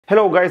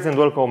Hello guys and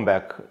welcome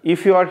back.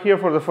 If you are here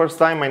for the first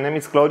time, my name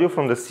is Claudio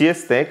from the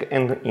CS Tech,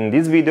 and in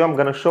this video I'm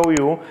gonna show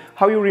you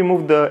how you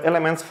remove the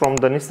elements from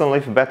the Nissan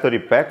Leaf battery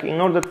pack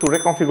in order to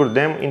reconfigure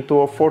them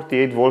into a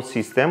 48 volt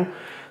system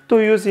to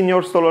use in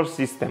your solar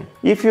system.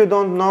 If you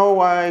don't know,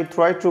 I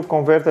tried to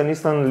convert a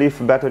Nissan Leaf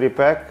battery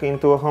pack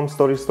into a home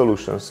storage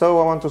solution. So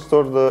I want to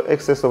store the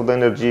excess of the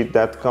energy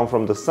that comes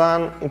from the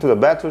sun into the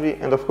battery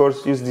and of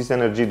course use this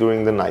energy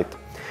during the night.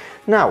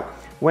 Now,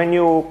 when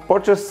you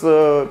purchase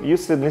a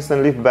used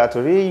Nissan Leaf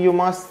battery, you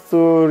must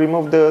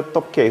remove the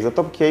top case. The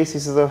top case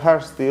is a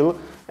hard steel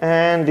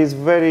and is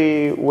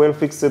very well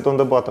fixed on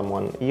the bottom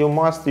one. You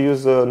must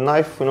use a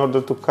knife in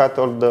order to cut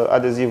all the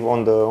adhesive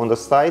on the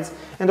sides,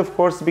 and of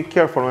course be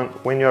careful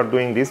when you are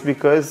doing this,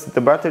 because the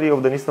battery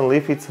of the Nissan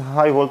Leaf, it's a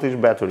high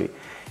voltage battery.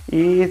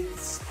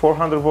 It's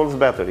 400 volts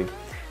battery.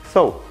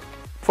 So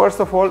first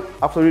of all,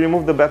 after you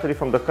remove the battery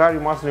from the car, you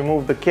must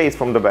remove the case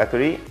from the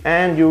battery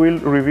and you will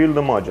reveal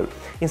the module.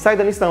 Inside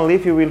the Nissan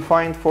Leaf you will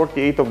find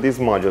 48 of this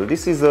module.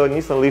 This is a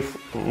Nissan Leaf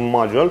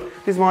module.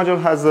 This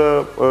module has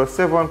a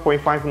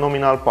 7.5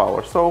 nominal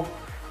power. So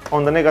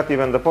on the negative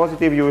and the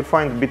positive you will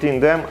find between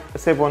them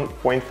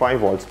 7.5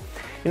 volts.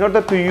 In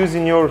order to use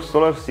in your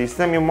solar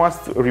system, you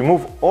must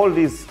remove all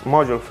these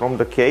modules from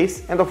the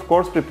case and of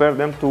course prepare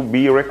them to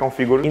be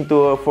reconfigured into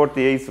a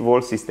 48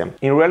 volt system.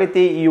 In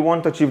reality, you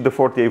won't achieve the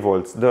 48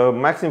 volts. The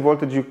maximum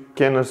voltage you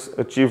can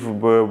achieve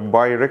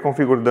by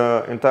reconfigure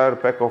the entire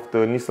pack of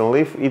the Nissan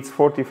Leaf, it's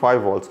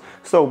 45 volts.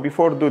 So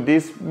before do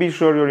this, be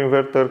sure your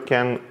inverter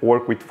can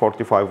work with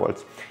 45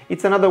 volts.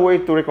 It's another way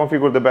to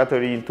reconfigure the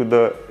battery into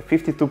the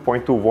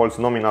 52.2 volts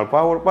nominal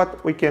power,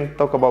 but we can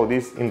talk about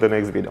this in the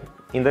next video.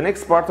 In the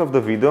next part of the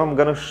video, I'm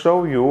gonna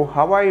show you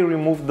how I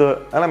remove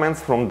the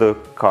elements from the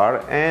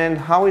car and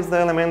how is the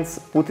elements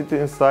put it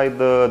inside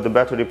the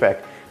battery pack.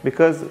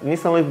 Because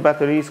Nissan Leaf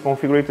battery is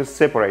configured to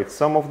separate.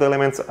 Some of the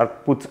elements are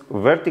put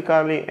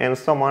vertically and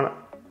some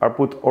are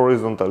put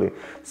horizontally.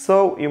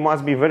 So you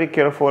must be very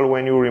careful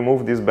when you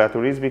remove these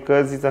batteries,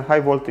 because it's a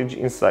high voltage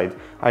inside.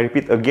 I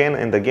repeat again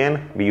and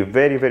again, be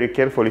very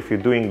careful if you're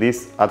doing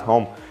this at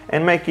home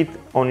and make it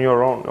on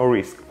your own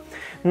risk.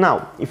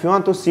 Now, if you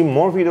want to see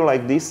more videos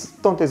like this,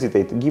 don't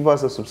hesitate, give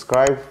us a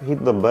subscribe,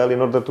 hit the bell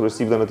in order to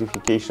receive the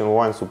notification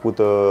once we put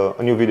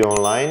a new video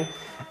online.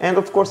 And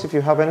of course, if you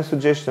have any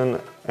suggestion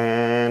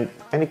and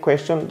any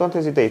question, don't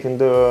hesitate in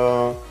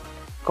the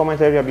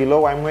comment area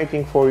below. I'm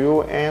waiting for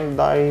you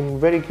and I'm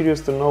very curious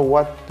to know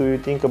what do you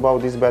think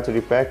about this battery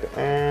pack,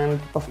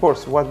 and of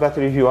course what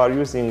battery you are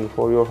using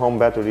for your home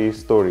battery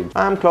storage.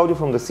 I'm Claudio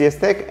from the CS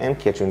Tech and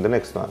catch you in the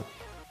next one.